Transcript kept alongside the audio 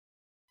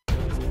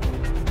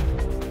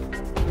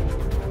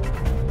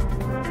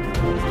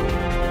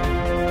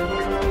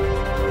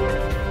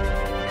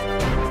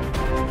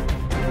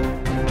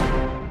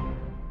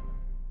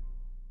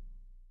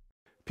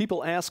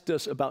People asked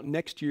us about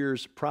next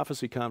year's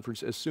prophecy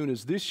conference as soon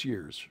as this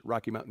year's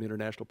Rocky Mountain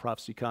International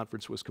Prophecy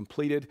Conference was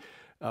completed.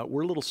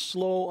 We're a little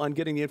slow on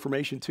getting the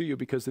information to you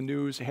because the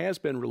news has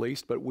been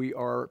released, but we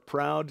are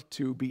proud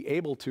to be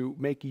able to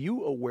make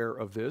you aware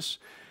of this.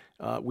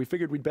 We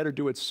figured we'd better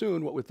do it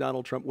soon. What with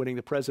Donald Trump winning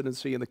the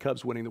presidency and the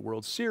Cubs winning the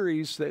World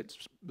Series,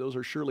 those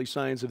are surely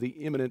signs of the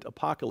imminent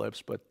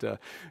apocalypse. But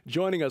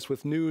joining us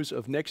with news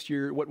of next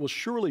year, what will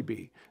surely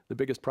be the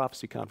biggest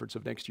prophecy conference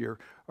of next year,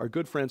 are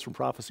good friends from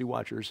Prophecy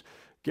Watchers,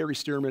 Gary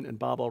Stearman and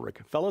Bob Ulrich.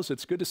 Fellows,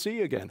 it's good to see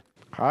you again.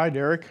 Hi,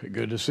 Derek.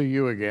 Good to see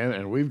you again.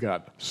 And we've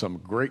got some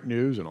great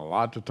news and a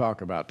lot to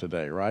talk about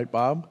today, right,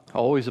 Bob?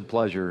 Always a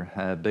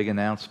pleasure. Big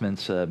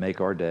announcements make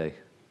our day.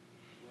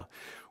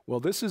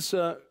 Well, this is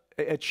a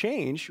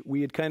change.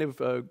 We had kind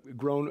of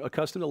grown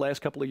accustomed the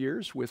last couple of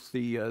years with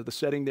the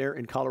setting there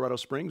in Colorado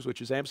Springs,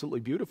 which is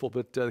absolutely beautiful.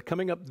 But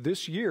coming up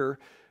this year,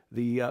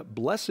 the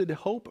Blessed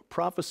Hope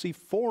Prophecy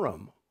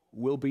Forum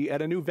will be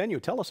at a new venue.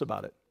 Tell us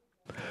about it.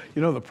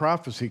 You know, the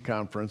Prophecy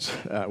Conference,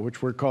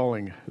 which we're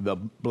calling the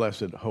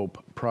Blessed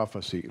Hope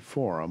Prophecy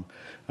Forum,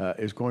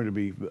 is going to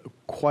be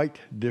quite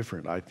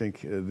different, I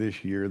think,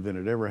 this year than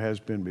it ever has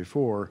been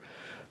before.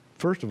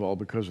 First of all,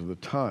 because of the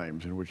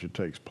times in which it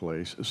takes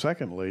place.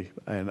 Secondly,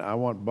 and I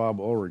want Bob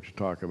Ulrich to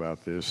talk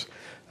about this,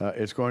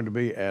 it's going to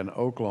be an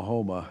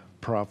Oklahoma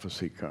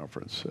prophecy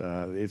conference.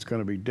 It's going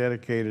to be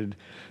dedicated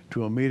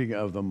to a meeting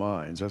of the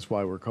minds. That's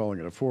why we're calling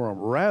it a forum,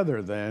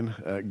 rather than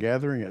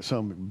gathering at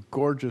some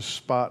gorgeous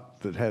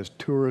spot that has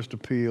tourist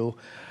appeal.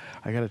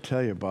 I got to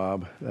tell you,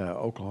 Bob,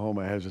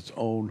 Oklahoma has its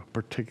own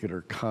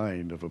particular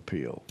kind of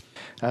appeal.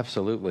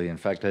 Absolutely. In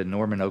fact, in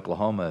Norman,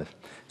 Oklahoma,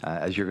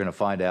 as you're going to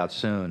find out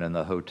soon, and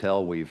the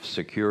hotel we've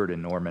secured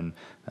in Norman,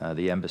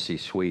 the Embassy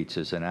Suites,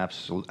 is an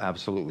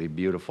absolutely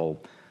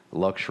beautiful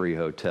luxury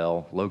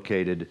hotel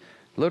located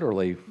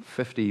literally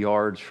 50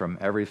 yards from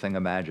everything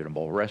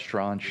imaginable.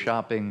 Restaurants,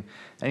 shopping,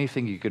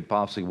 anything you could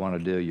possibly want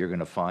to do, you're going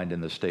to find in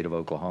the state of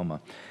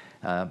Oklahoma.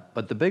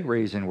 But the big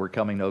reason we're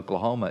coming to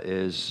Oklahoma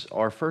is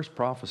our first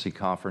prophecy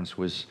conference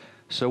was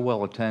so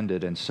well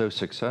attended and so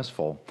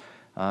successful.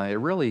 It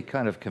really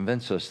kind of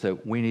convinced us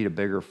that we need a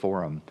bigger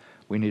forum.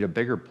 We need a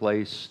bigger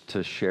place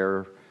to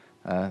share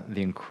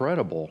the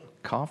incredible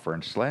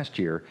conference last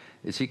year.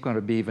 Is going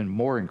to be even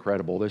more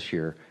incredible this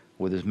year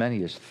with as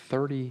many as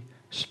 30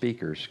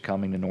 speakers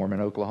coming to Norman,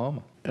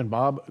 Oklahoma. And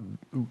Bob,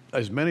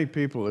 as many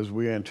people as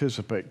we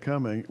anticipate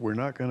coming, we're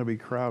not going to be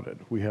crowded.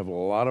 We have a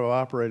lot of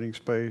operating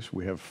space.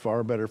 We have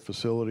far better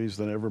facilities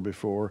than ever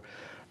before.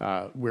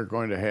 We're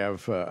going to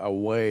have a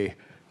way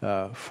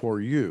for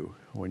you,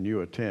 when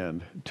you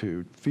attend,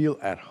 to feel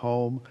at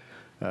home,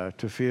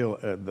 to feel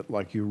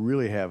like you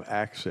really have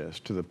access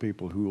to the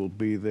people who will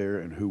be there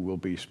and who will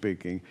be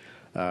speaking.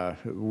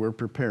 We're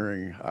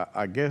preparing,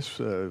 I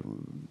guess,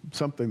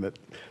 something that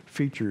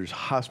features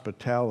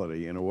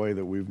hospitality in a way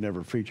that we've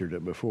never featured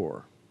it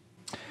before.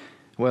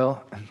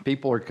 Well,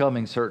 people are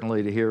coming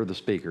certainly to hear the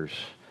speakers.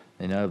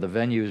 You know, the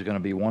venue is going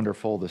to be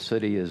wonderful. The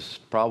city is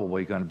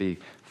probably going to be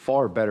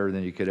far better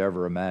than you could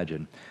ever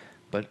imagine.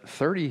 But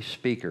 30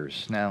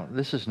 speakers. Now,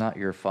 this is not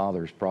your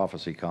father's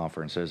prophecy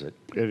conference, is it?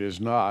 It is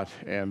not,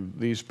 and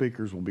these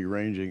speakers will be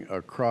ranging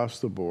across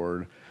the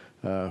board.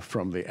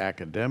 From the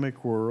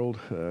academic world,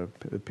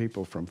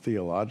 people from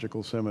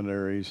theological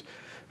seminaries,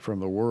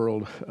 from the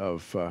world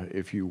of,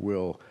 if you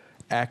will,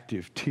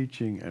 active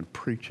teaching and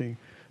preaching,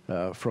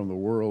 from the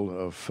world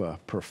of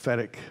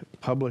prophetic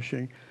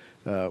publishing.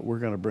 We're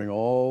going to bring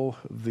all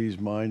these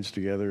minds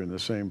together in the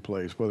same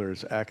place, whether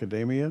it's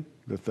academia,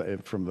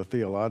 from the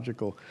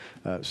theological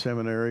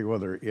seminary,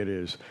 whether it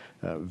is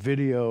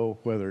video,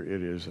 whether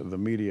it is the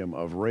medium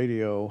of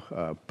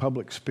radio,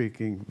 public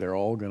speaking, they're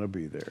all going to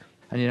be there.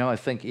 And you know, I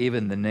think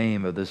even the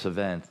name of this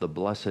event, the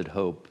Blessed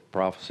Hope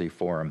Prophecy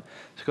Forum,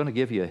 is going to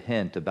give you a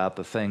hint about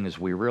the things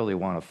we really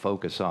want to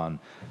focus on.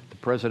 The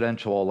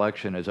presidential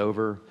election is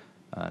over.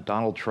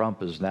 Donald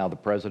Trump is now the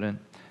president.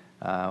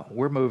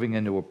 We're moving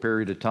into a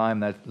period of time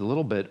that's a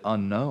little bit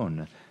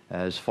unknown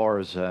as far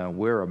as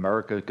where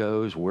America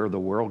goes, where the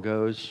world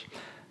goes.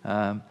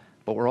 But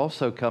we're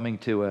also coming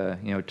to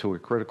a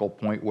critical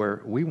point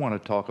where we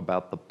want to talk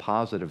about the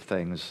positive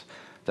things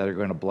that are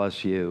going to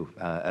bless you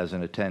as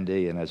an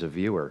attendee and as a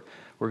viewer.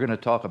 We're going to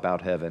talk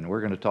about heaven. We're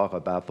going to talk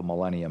about the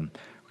millennium.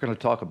 We're going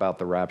to talk about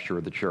the rapture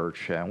of the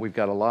church. And we've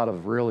got a lot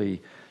of really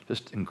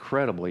just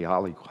incredibly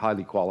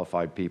highly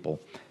qualified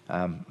people.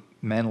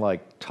 Men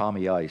like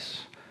Tommy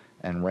Ice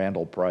and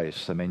Randall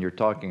Price. I mean, you're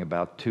talking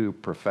about two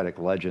prophetic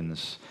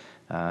legends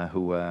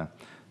who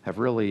have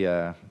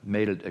really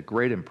made a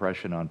great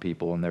impression on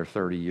people in their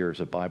 30 years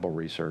of Bible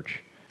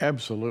research.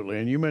 Absolutely,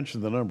 and you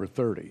mentioned the number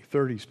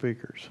 30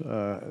 speakers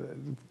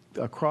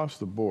across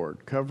the board,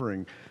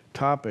 covering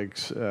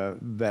topics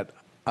that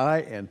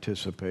I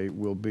anticipate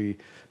will be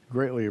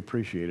greatly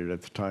appreciated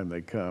at the time they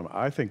come.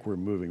 I think we're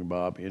moving,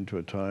 Bob, into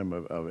a time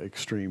of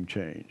extreme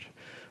change.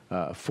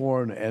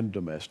 foreign and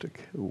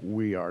domestic.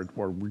 We're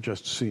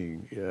just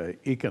seeing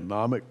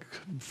economic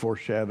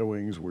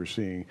foreshadowings. We're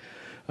seeing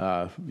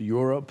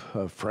Europe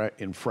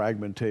in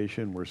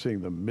fragmentation. We're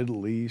seeing the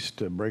Middle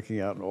East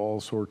breaking out in all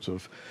sorts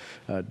of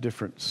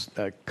different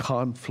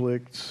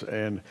conflicts,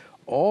 and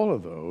all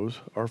of those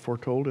are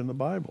foretold in the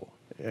Bible.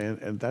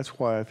 And that's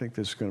why I think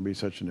this is going to be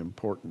such an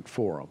important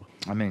forum.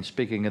 I mean,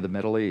 speaking of the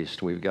Middle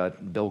East, we've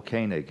got Bill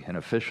Koenig, an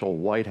official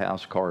White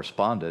House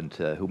correspondent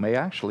who may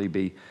actually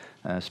be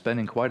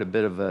spending quite a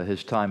bit of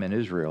his time in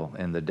Israel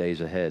in the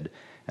days ahead.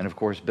 And of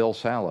course, Bill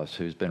Salus,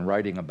 who's been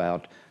writing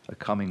about a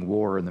coming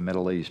war in the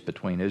Middle East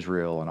between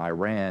Israel and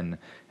Iran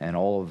and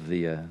all of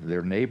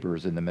their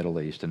neighbors in the Middle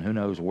East. And who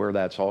knows where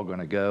that's all going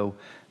to go.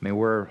 I mean,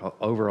 we're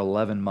over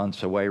 11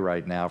 months away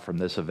right now from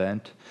this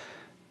event.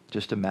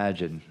 Just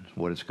imagine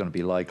what it's going to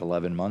be like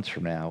 11 months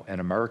from now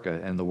in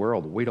America and the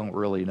world. We don't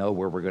really know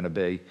where we're going to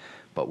be,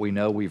 but we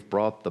know we've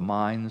brought the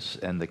minds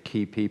and the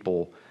key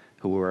people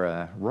who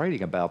are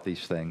writing about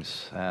these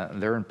things.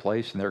 They're in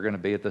place, and they're going to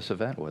be at this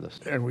event with us.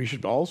 And we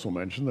should also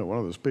mention that one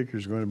of the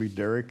speakers is going to be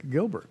Derek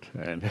Gilbert.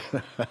 And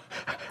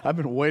I've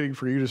been waiting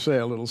for you to say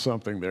a little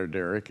something there,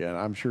 Derek, and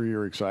I'm sure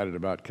you're excited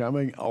about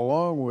coming,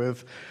 along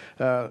with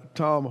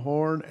Tom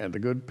Horn and the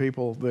good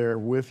people there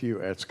with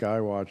you at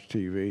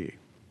SkyWatchTV.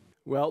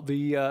 Well,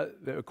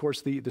 of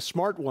course, the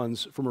smart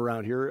ones from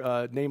around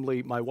here,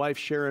 namely my wife,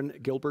 Sharon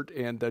Gilbert,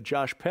 and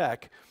Josh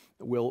Peck,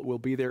 will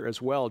be there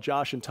as well.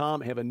 Josh and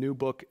Tom have a new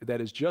book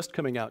that is just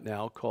coming out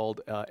now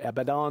called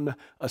Abaddon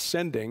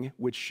Ascending,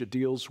 which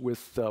deals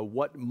with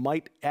what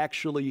might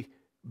actually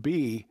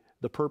be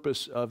the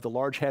purpose of the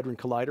Large Hadron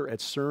Collider at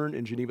CERN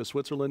in Geneva,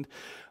 Switzerland.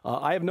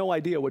 I have no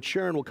idea what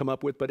Sharon will come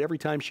up with, but every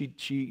time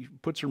she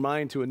puts her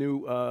mind to a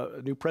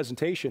new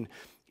presentation,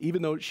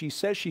 even though she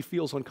says she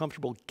feels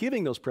uncomfortable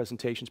giving those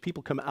presentations,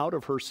 people come out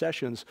of her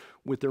sessions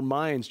with their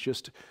minds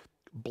just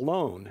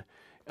blown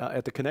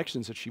at the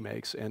connections that she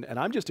makes. And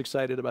I'm just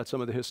excited about some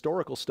of the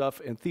historical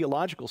stuff and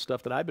theological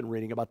stuff that I've been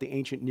reading about the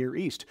ancient Near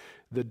East,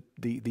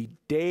 the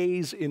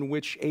days in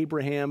which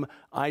Abraham,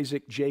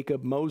 Isaac,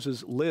 Jacob,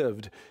 Moses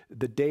lived,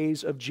 the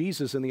days of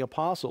Jesus and the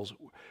apostles.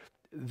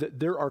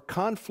 There are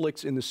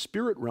conflicts in the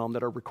spirit realm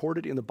that are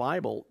recorded in the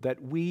Bible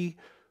that we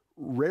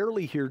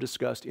rarely hear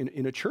discussed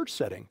in a church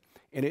setting.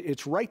 And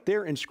it's right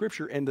there in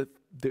Scripture. And the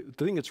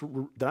thing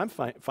that I'm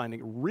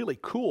finding really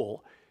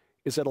cool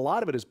is that a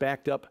lot of it is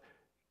backed up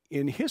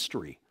in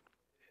history.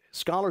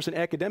 Scholars and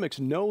academics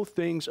know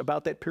things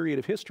about that period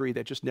of history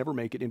that just never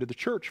make it into the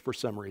church for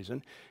some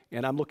reason,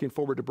 and I'm looking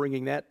forward to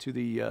bringing that to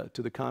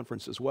the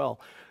conference as well.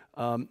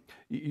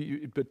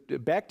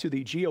 But back to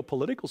the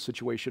geopolitical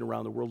situation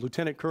around the world,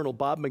 Lieutenant Colonel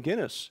Bob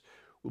McGinnis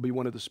will be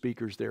one of the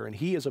speakers there, and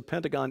he is a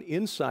Pentagon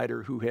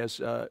insider who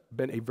has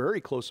been a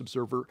very close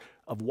observer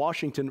of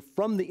Washington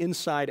from the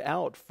inside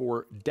out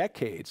for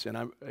decades,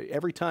 and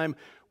every time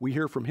we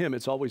hear from him,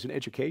 it's always an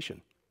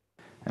education.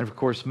 And of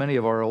course, many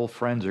of our old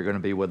friends are going to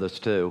be with us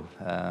too.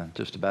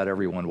 Just about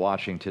everyone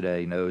watching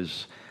today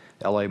knows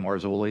L.A.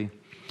 Marzulli.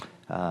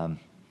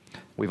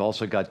 We've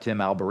also got Tim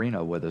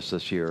Alberino with us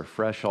this year,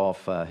 fresh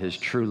off his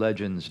True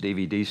Legends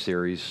DVD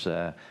series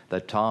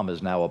that Tom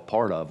is now a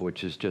part of,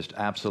 which is just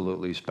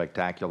absolutely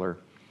spectacular.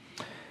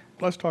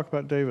 Let's talk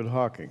about David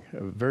Hawking,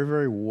 a very,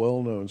 very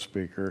well-known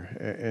speaker,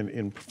 and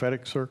in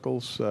prophetic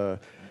circles,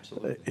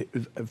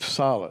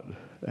 solid.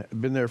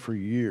 Been there for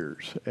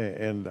years,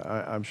 and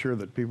I'm sure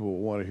that people will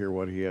want to hear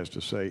what he has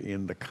to say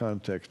in the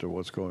context of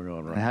what's going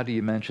on right now. How do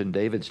you mention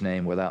David's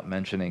name without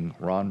mentioning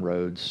Ron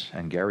Rhodes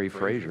and Gary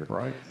Frazier?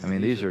 Right. I mean,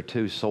 these are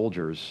two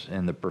soldiers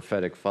in the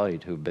prophetic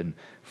fight who've been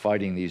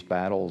fighting these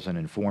battles and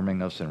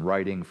informing us and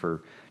writing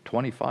for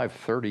 25,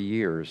 30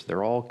 years.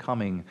 They're all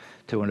coming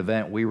to an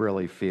event we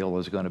really feel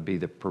is going to be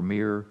the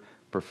premier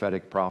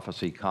prophetic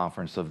prophecy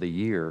conference of the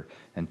year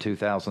in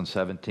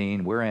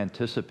 2017. We're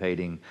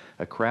anticipating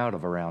a crowd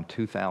of around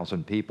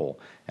 2,000 people,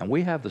 and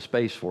we have the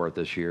space for it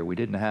this year. We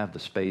didn't have the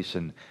space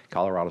in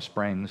Colorado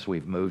Springs.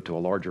 We've moved to a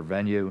larger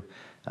venue.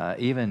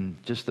 Even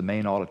just the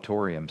main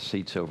auditorium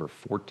seats over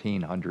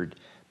 1,400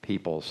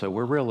 people. So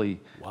we're really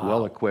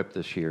well equipped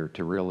this year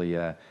to really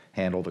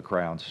handle the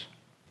crowds.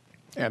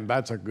 And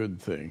that's a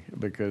good thing,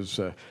 because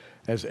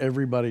as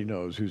everybody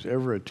knows who's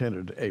ever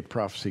attended a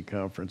prophecy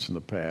conference in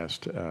the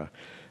past,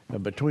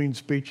 between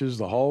speeches,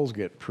 the halls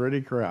get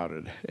pretty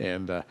crowded,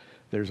 and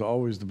there's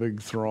always the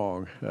big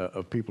throng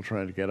of people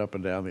trying to get up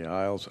and down the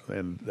aisles.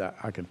 And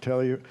I can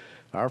tell you,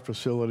 our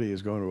facility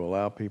is going to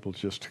allow people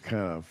just to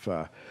kind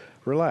of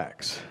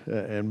relax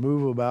and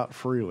move about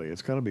freely.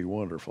 It's going to be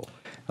wonderful.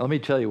 Let me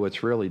tell you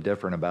what's really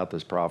different about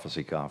this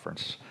prophecy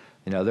conference.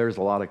 You know, there's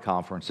a lot of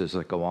conferences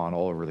that go on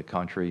all over the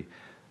country.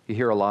 You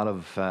hear a lot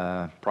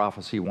of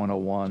Prophecy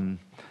 101,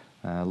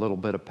 a little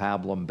bit of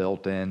pablum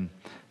built in.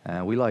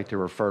 We like to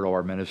refer to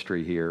our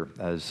ministry here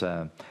as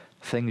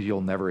things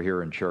you'll never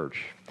hear in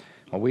church.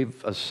 Well,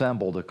 we've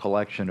assembled a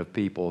collection of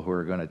people who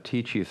are going to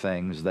teach you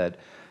things that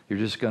you're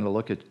just going to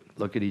look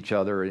at each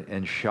other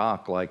in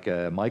shock, like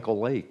Michael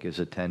Lake is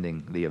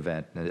attending the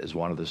event as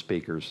one of the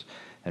speakers.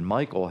 And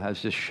Michael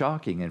has just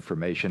shocking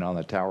information on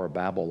the Tower of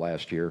Babel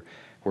last year.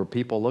 where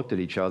people looked at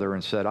each other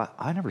and said,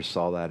 I never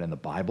saw that in the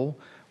Bible.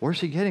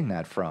 Where's he getting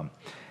that from?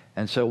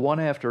 And so one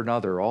after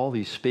another, all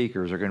these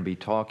speakers are going to be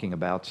talking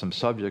about some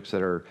subjects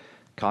that are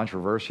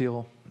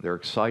controversial, they're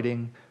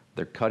exciting,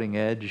 they're cutting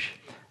edge.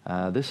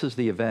 This is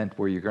the event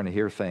where you're going to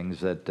hear things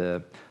that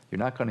you're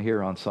not going to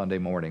hear on Sunday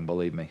morning,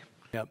 believe me.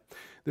 Yep.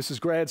 This is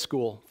grad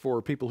school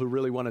for people who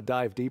really want to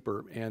dive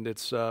deeper, and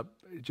it's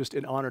just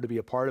an honor to be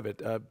a part of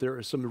it. There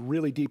are some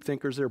really deep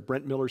thinkers there,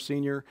 Brent Miller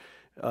Sr.,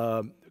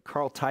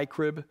 Carl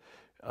Tykrib,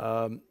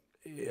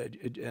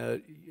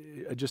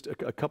 just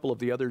a couple of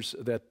the others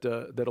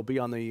that'll be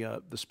on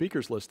the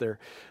speakers list there.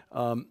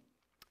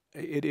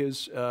 It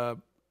is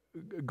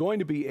going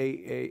to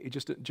be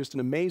just an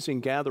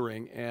amazing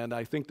gathering, and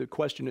I think the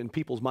question in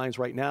people's minds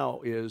right now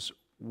is,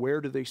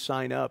 where do they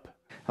sign up?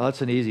 Well,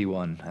 that's an easy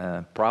one.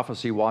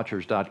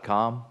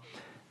 ProphecyWatchers.com.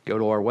 Go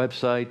to our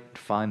website,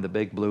 find the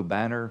big blue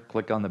banner,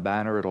 click on the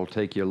banner. It'll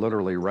take you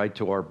literally right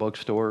to our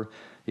bookstore.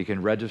 You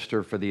can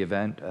register for the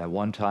event, a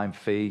one-time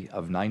fee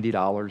of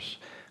 $90,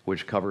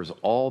 which covers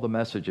all the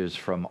messages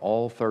from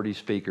all 30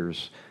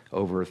 speakers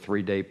over a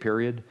 3-day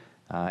period.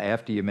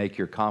 After you make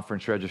your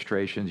conference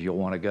registrations, you'll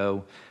want to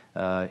go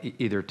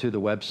either to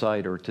the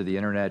website or to the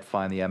internet,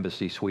 find the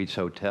Embassy Suites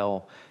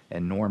Hotel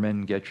in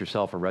Norman, get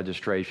yourself a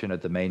registration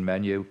at the main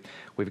menu.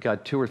 We've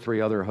got 2 or 3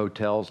 other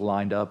hotels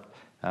lined up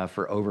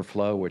for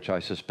overflow, which I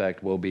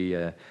suspect we'll be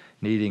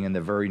needing in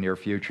the very near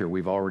future.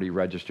 We've already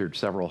registered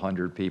several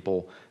hundred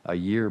people a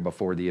year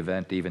before the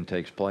event even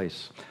takes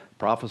place.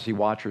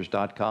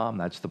 ProphecyWatchers.com,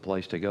 that's the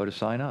place to go to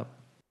sign up.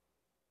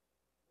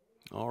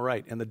 All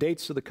right, and the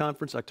dates of the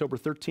conference, October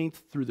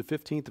 13th through the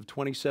 15th of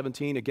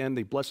 2017. Again,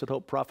 the Blessed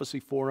Hope Prophecy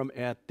Forum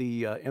at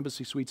the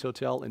Embassy Suites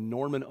Hotel in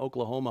Norman,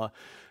 Oklahoma.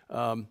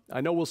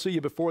 I know we'll see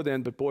you before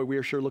then, but boy, we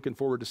are sure looking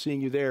forward to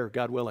seeing you there,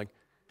 God willing.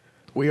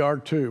 We are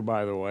too,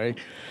 by the way.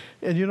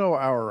 And you know,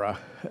 our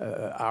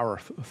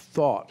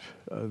thought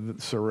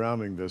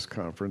surrounding this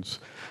conference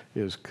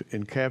is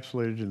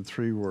encapsulated in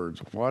 3 words: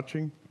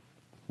 watching,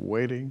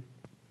 waiting,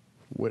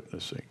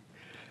 witnessing.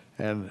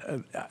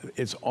 And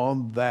it's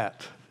on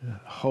that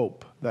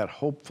hope, that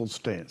hopeful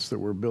stance, that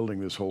we're building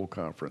this whole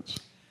conference.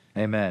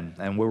 Amen.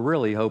 And we're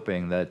really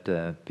hoping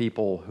that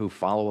people who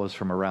follow us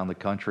from around the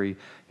country,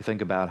 you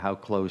think about how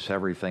close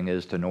everything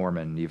is to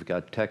Norman. You've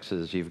got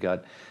Texas, you've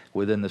got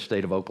within the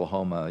state of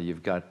Oklahoma,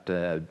 you've got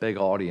a big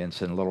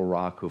audience in Little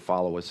Rock who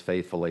follow us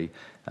faithfully,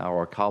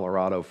 our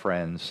Colorado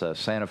friends,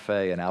 Santa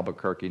Fe and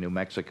Albuquerque, New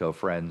Mexico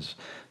friends.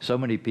 So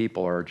many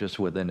people are just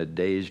within a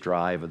day's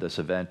drive of this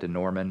event in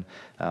Norman.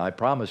 I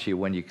promise you,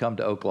 when you come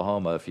to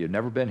Oklahoma, if you've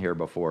never been here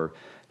before,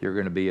 you're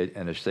going to be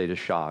in a state of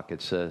shock.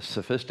 It's a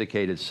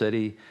sophisticated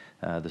city.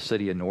 The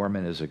city of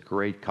Norman is a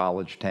great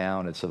college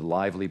town. It's a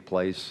lively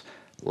place.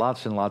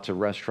 Lots and lots of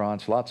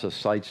restaurants, lots of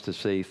sights to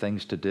see,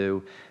 things to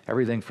do.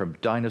 Everything from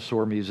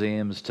dinosaur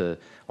museums to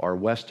our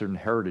Western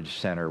Heritage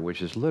Center,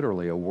 which is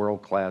literally a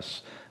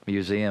world-class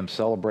museum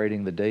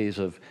celebrating the days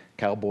of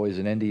cowboys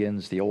and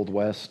Indians, the Old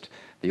West,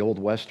 the old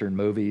Western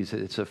movies.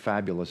 It's a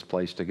fabulous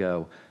place to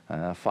go.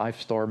 A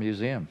 5-star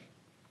museum.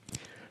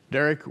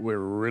 Derek, we're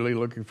really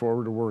looking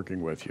forward to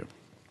working with you.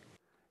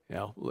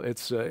 Yeah,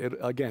 it's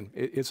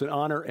it's an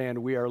honor, and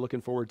we are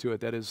looking forward to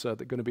it. That is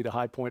going to be the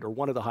high point, or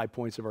one of the high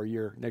points of our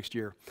year next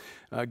year.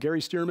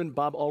 Gary Stearman,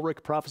 Bob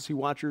Ulrich, Prophecy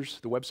Watchers.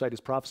 The website is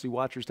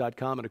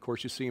prophecywatchers.com, and of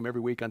course you see him every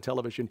week on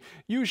television,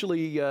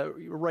 usually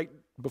right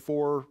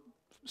before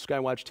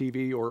SkyWatch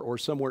TV or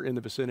somewhere in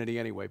the vicinity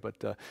anyway.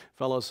 But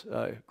fellows,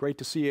 great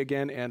to see you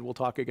again, and we'll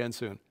talk again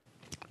soon.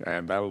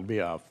 And that'll be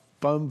a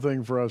fun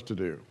thing for us to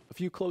do. A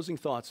few closing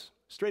thoughts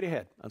straight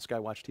ahead on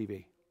SkyWatch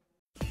TV.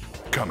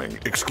 Coming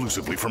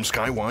exclusively from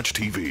SkyWatch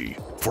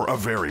TV for a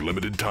very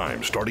limited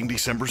time starting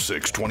December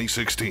 6,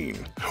 2016.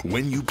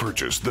 When you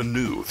purchase the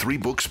new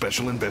 3-book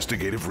special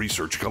investigative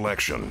research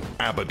collection,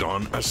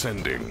 Abaddon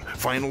Ascending,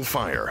 Final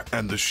Fire,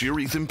 and the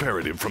Sheerith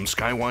Imperative from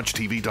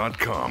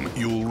SkyWatchTV.com,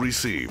 you'll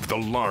receive the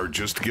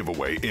largest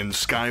giveaway in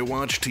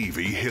SkyWatch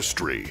TV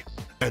history.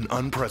 An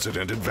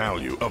unprecedented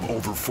value of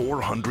over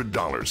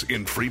 $400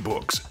 in free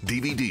books,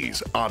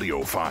 DVDs,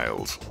 audio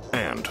files,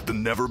 and the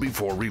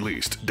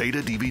never-before-released data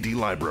DVD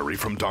library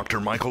from Dr.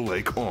 Michael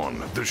Lake on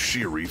The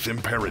Sheerith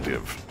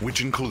Imperative,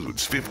 which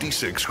includes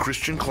 56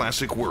 Christian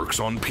classic works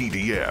on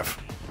PDF.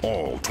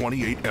 All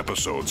 28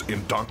 episodes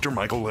in Dr.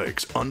 Michael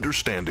Lake's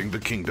Understanding the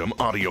Kingdom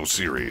audio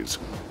series.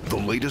 The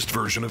latest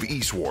version of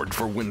Eastward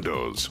for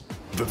Windows.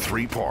 The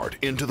 3-part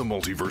Into the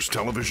Multiverse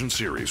television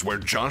series where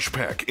Josh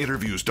Peck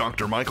interviews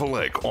Dr. Michael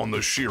Lake on the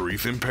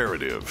Sheerith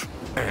Imperative.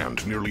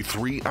 And nearly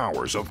 3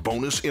 hours of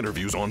bonus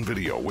interviews on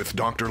video with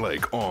Dr.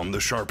 Lake on the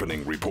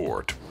Sharpening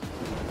Report.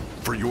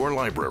 For your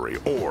library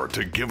or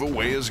to give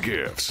away as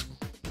gifts,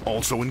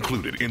 Also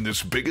included in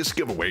this biggest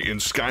giveaway in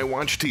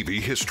SkyWatch TV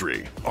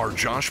history are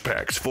Josh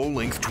Peck's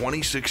full-length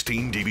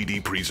 2016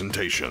 DVD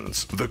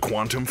presentations, The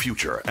Quantum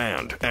Future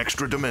and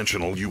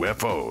Extra-Dimensional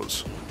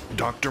UFOs.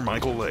 Dr.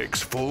 Michael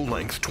Lake's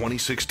full-length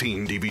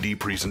 2016 DVD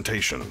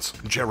presentations,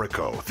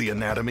 Jericho, The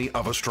Anatomy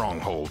of a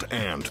Stronghold,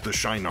 and The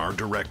Shinar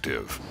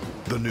Directive.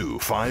 The new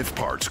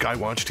 5-part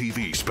SkyWatch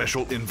TV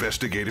special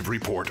investigative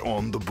report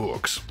on the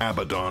books,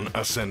 Abaddon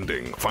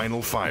Ascending,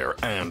 Final Fire,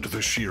 and The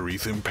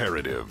Sheerith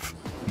Imperative.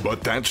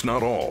 But that's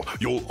not all.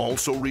 You'll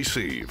also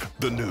receive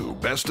the new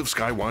Best of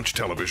SkyWatch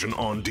Television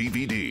on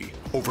DVD,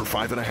 over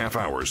 5.5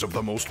 hours of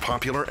the most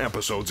popular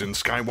episodes in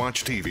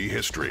SkyWatch TV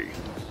history.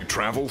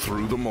 Travel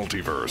through the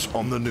multiverse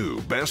on the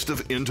new Best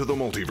of Into the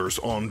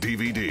Multiverse on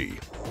DVD.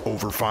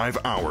 Over 5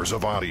 hours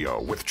of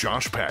audio with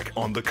Josh Peck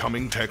on the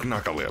coming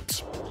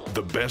Technocalypse.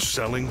 The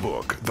best-selling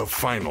book, The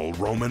Final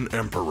Roman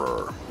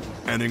Emperor.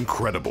 An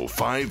incredible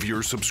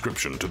 5-year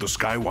subscription to the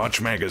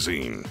SkyWatch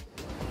magazine.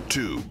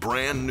 2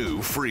 brand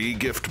new free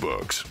gift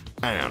books.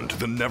 And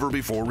the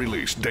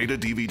never-before-released data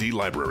DVD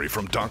library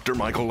from Dr.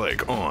 Michael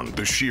Lake on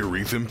The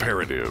Sheerith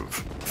Imperative.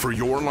 For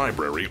your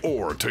library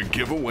or to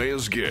give away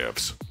as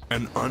gifts.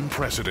 An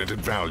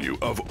unprecedented value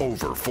of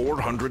over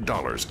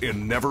 $400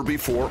 in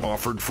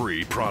never-before-offered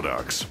free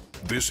products.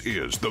 This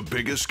is the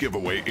biggest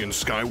giveaway in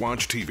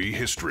SkyWatch TV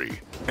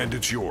history, and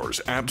it's yours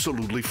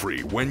absolutely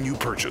free when you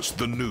purchase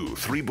the new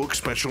 3-book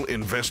special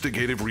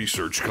investigative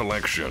research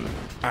collection,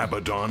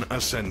 Abaddon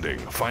Ascending,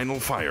 Final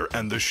Fire,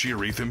 and The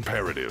Sheerith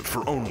Imperative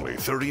for only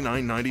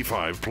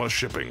 $39.95 plus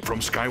shipping from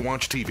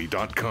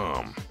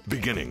SkyWatchTV.com,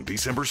 beginning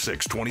December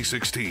 6,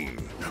 2016.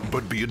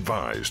 But be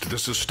advised,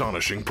 this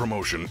astonishing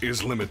promotion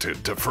is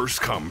limited to first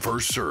come,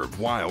 first serve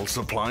while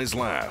supplies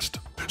last.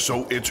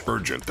 So it's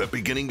urgent that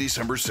beginning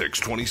December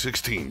 6,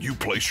 2016, you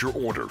place your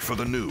order for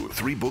the new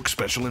 3-book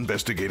special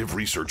investigative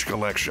research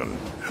collection.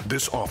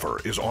 This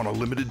offer is on a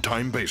limited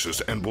time basis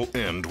and will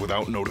end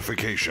without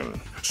notification.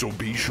 So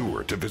be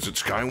sure to visit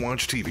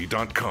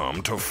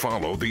SkyWatchTV.com to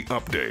follow the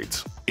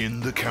updates. In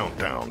the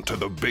countdown to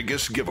the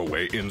biggest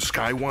giveaway in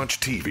SkyWatch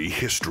TV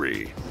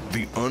history,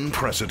 the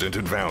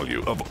unprecedented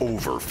value of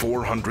over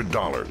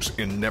 $400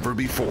 in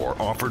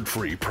never-before-offered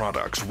free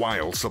products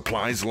while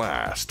supplies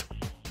last.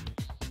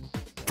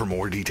 For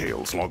more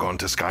details, log on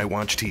to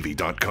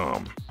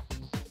SkyWatchTV.com.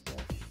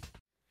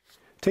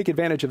 Take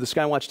advantage of the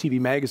SkyWatch TV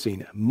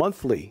magazine.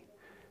 Monthly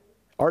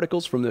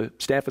articles from the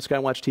staff at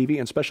SkyWatch TV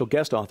and special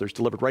guest authors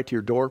delivered right to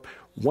your door.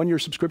 1-year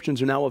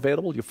subscriptions are now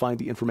available. You'll find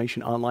the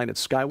information online at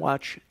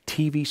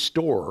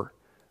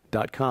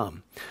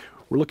SkyWatchTVStore.com.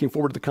 We're looking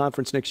forward to the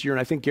conference next year, and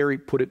I think Gary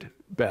put it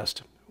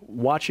best.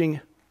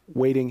 Watching,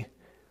 waiting,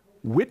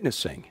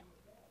 witnessing.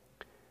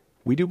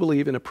 We do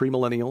believe in a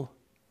premillennial,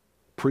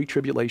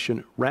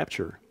 pre-tribulation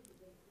rapture.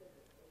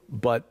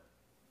 But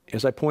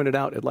as I pointed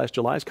out at last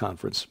July's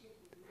conference,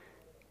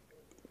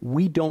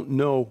 we don't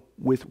know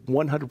with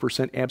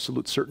 100%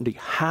 absolute certainty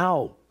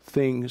how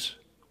things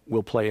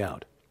will play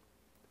out.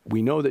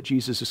 We know that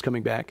Jesus is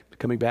coming back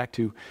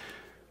to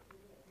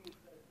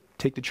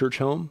take the church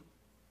home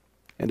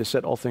and to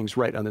set all things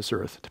right on this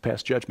earth, to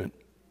pass judgment.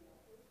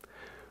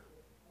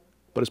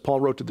 But as Paul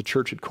wrote to the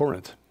church at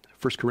Corinth,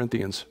 1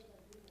 Corinthians,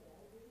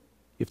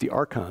 if the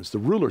archons, the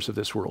rulers of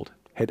this world,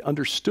 had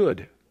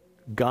understood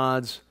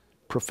God's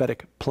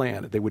prophetic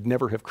plan, they would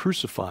never have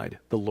crucified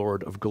the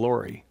Lord of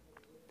glory.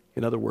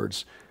 In other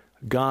words,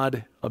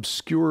 God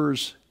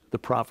obscures the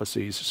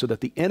prophecies so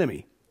that the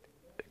enemy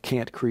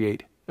can't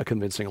create a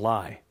convincing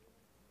lie.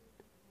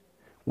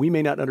 We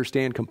may not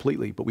understand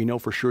completely, but we know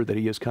for sure that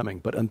he is coming.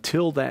 But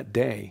until that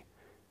day,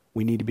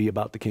 we need to be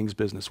about the King's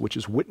business, which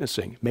is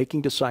witnessing,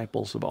 making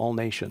disciples of all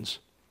nations.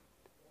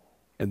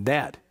 And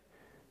that,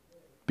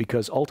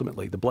 because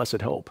ultimately the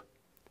blessed hope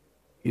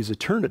is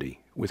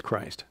eternity with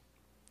Christ.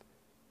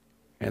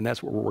 And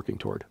that's what we're working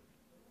toward.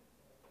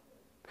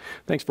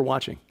 Thanks for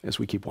watching as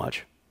we keep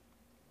watch.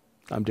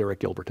 I'm Derek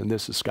Gilbert, and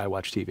this is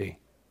SkyWatch TV.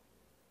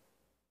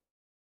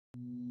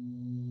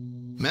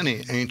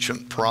 Many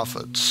ancient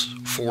prophets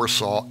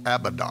foresaw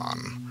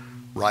Abaddon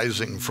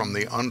rising from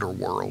the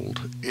underworld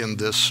in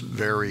this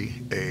very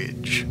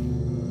age.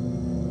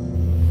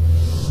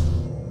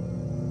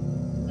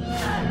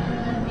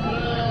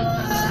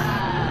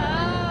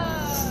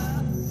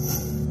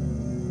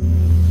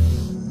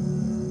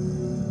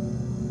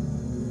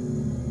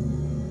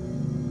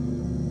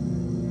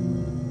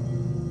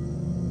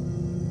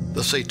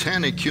 The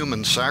satanic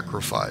human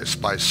sacrifice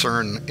by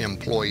CERN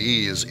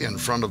employees in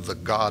front of the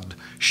god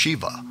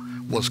Shiva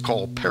was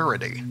called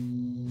parody.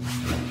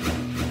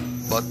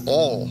 But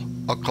all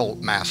occult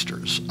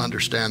masters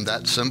understand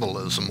that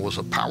symbolism was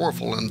a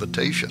powerful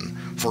invitation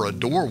for a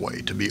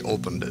doorway to be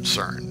opened at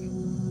CERN.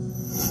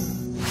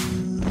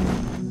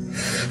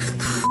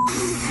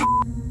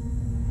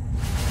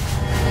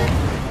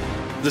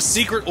 The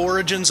secret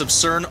origins of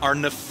CERN are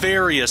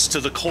nefarious to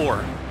the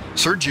core.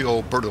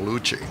 Sergio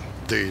Bertolucci,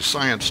 the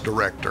science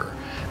director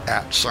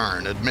at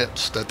CERN,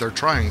 admits that they're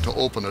trying to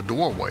open a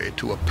doorway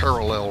to a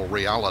parallel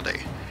reality,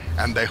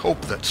 and they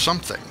hope that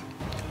something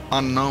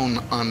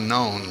unknown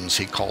unknowns,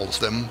 he calls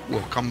them,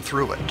 will come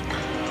through it.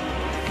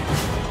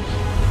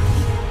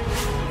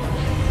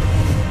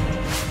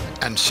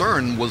 And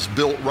CERN was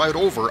built right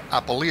over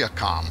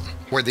Apolliacum,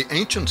 where the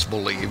ancients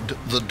believed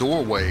the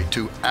doorway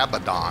to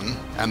Abaddon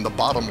and the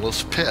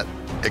bottomless pit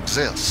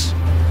exists.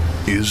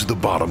 Is the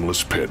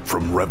bottomless pit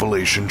from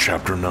Revelation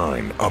chapter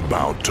 9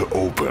 about to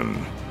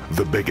open?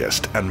 The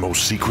biggest and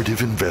most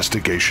secretive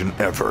investigation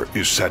ever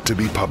is set to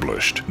be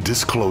published,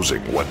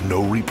 disclosing what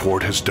no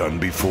report has done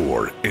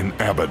before in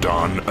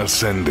Abaddon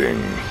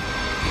Ascending.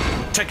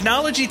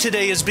 Technology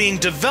today is being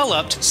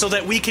developed so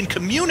that we can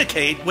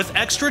communicate with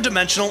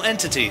extra-dimensional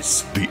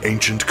entities. The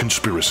ancient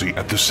conspiracy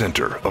at the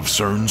center of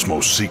CERN's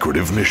most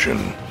secretive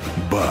mission.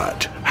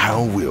 But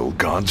how will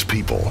God's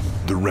people,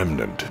 the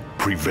remnant,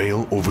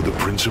 prevail over the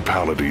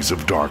principalities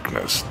of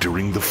darkness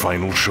during the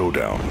final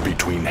showdown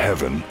between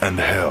heaven and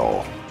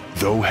hell?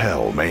 Though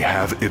hell may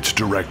have its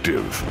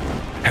directive,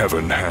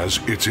 heaven has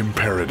its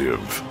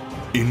imperative.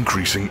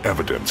 Increasing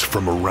evidence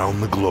from around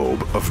the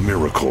globe of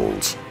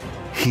miracles,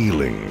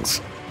 healings,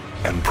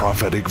 and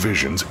prophetic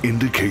visions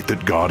indicate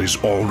that God is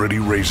already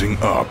raising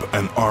up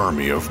an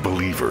army of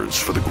believers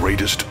for the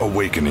greatest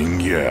awakening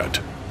yet.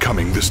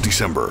 Coming this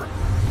December,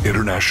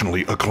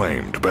 internationally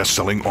acclaimed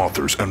best-selling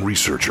authors and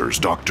researchers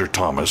Dr.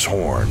 Thomas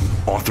Horn,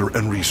 author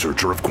and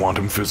researcher of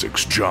quantum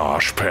physics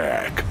Josh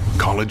Peck,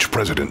 college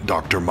president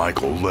Dr.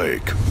 Michael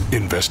Lake,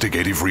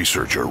 investigative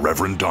researcher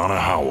Reverend Donna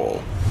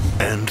Howell,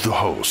 and the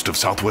host of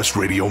Southwest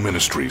Radio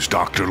Ministries,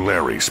 Dr.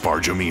 Larry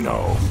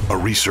Spargimino. A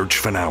research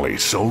finale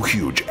so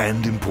huge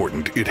and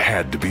important it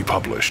had to be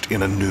published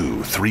in a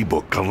new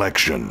 3-book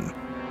collection.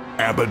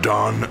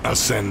 Abaddon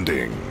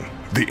Ascending.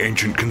 The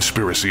ancient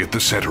conspiracy at the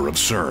center of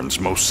CERN's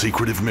most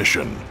secretive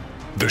mission.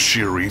 The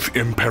Sheerith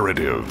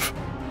Imperative.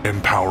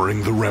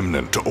 Empowering the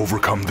remnant to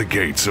overcome the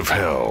gates of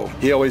hell.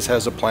 He always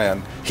has a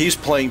plan. He's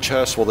playing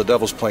chess while the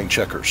devil's playing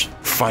checkers.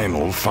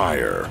 Final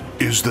Fire.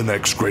 Is the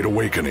next great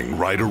awakening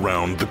right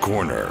around the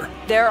corner?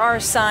 There are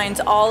signs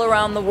all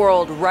around the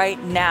world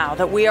right now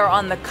that we are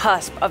on the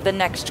cusp of the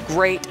next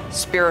great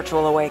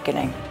spiritual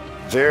awakening.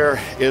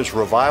 There is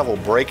revival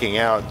breaking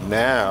out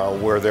now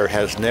where there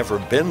has never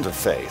been the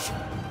faith.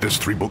 This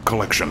 3-book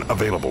collection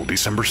available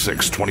December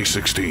 6,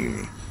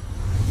 2016.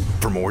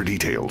 For more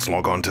details,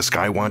 log on to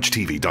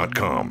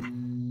SkyWatchTV.com.